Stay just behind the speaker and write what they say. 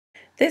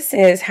This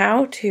is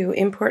how to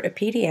import a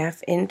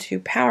PDF into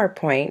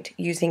PowerPoint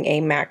using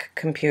a Mac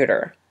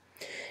computer.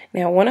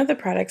 Now, one of the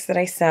products that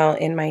I sell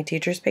in my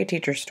Teachers Pay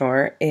Teacher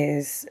store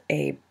is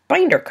a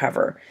binder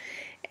cover,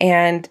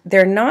 and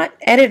they're not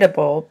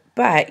editable,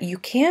 but you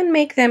can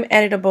make them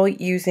editable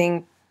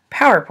using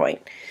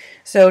PowerPoint.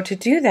 So to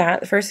do that,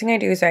 the first thing I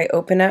do is I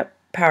open up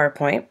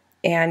PowerPoint,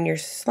 and your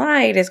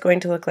slide is going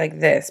to look like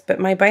this,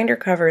 but my binder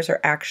covers are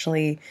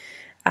actually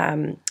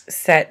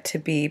set to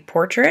be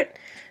portrait.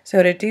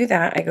 So to do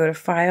that, I go to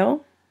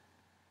File,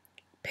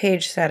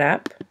 Page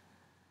Setup,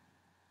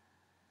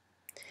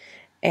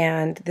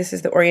 and this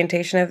is the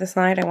orientation of the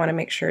slide. I want to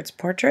make sure it's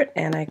portrait,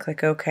 and I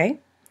click OK.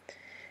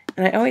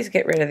 And I always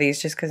get rid of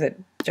these just because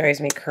it drives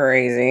me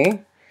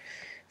crazy.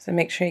 So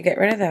make sure you get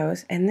rid of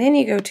those. And then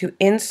you go to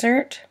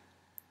Insert,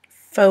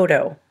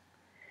 Photo,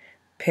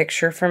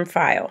 Picture from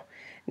File.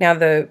 Now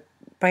the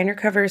binder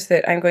covers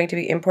that I'm going to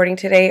be importing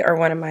today are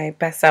one of my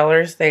best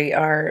sellers. They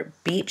are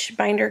beach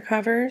binder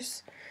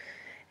covers,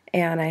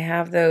 and I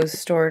have those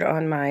stored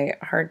on my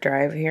hard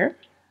drive here.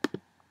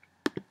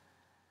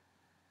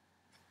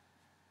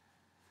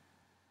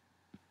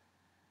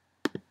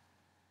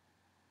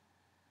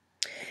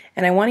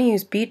 And I want to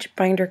use beach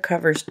binder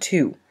covers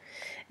too.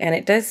 And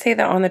it does say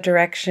that on the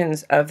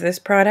directions of this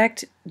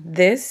product,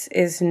 this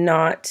is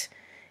not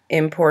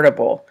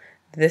importable.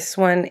 This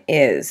one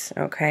is,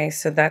 okay?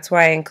 So that's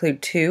why I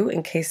include two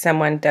in case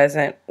someone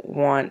doesn't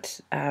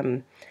want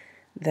them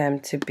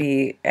to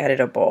be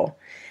editable.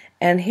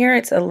 And here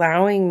it's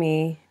allowing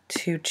me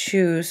to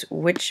choose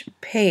which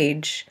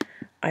page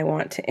I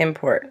want to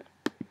import.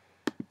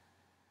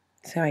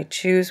 So I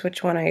choose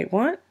which one I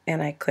want,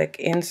 and I click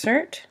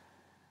Insert,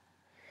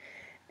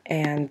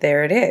 and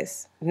there it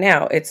is.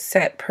 Now it's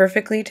set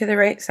perfectly to the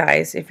right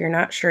size. If you're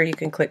not sure, you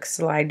can click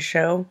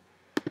Slideshow,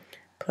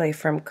 play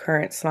from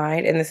current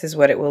slide, and this is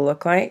what it will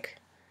look like.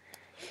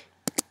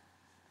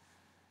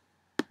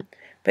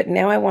 But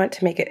now I want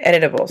to make it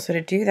editable. So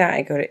to do that,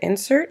 I go to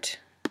Insert,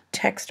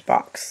 Text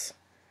Box,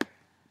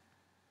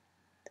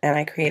 and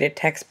I create a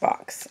text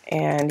box,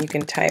 and you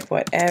can type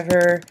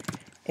whatever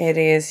it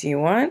is you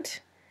want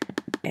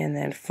and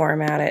then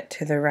format it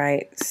to the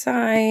right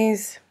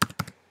size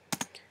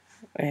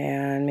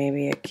and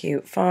maybe a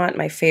cute font.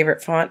 My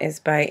favorite font is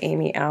by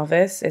Amy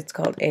Alvis. It's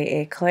called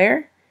AA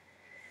Claire.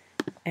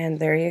 And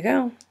there you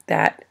go.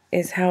 That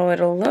is how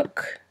it'll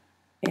look.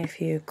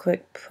 If you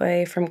click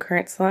play from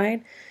current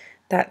slide,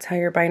 that's how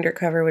your binder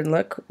cover would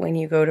look when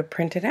you go to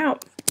print it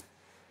out.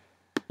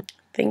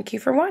 Thank you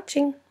for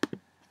watching.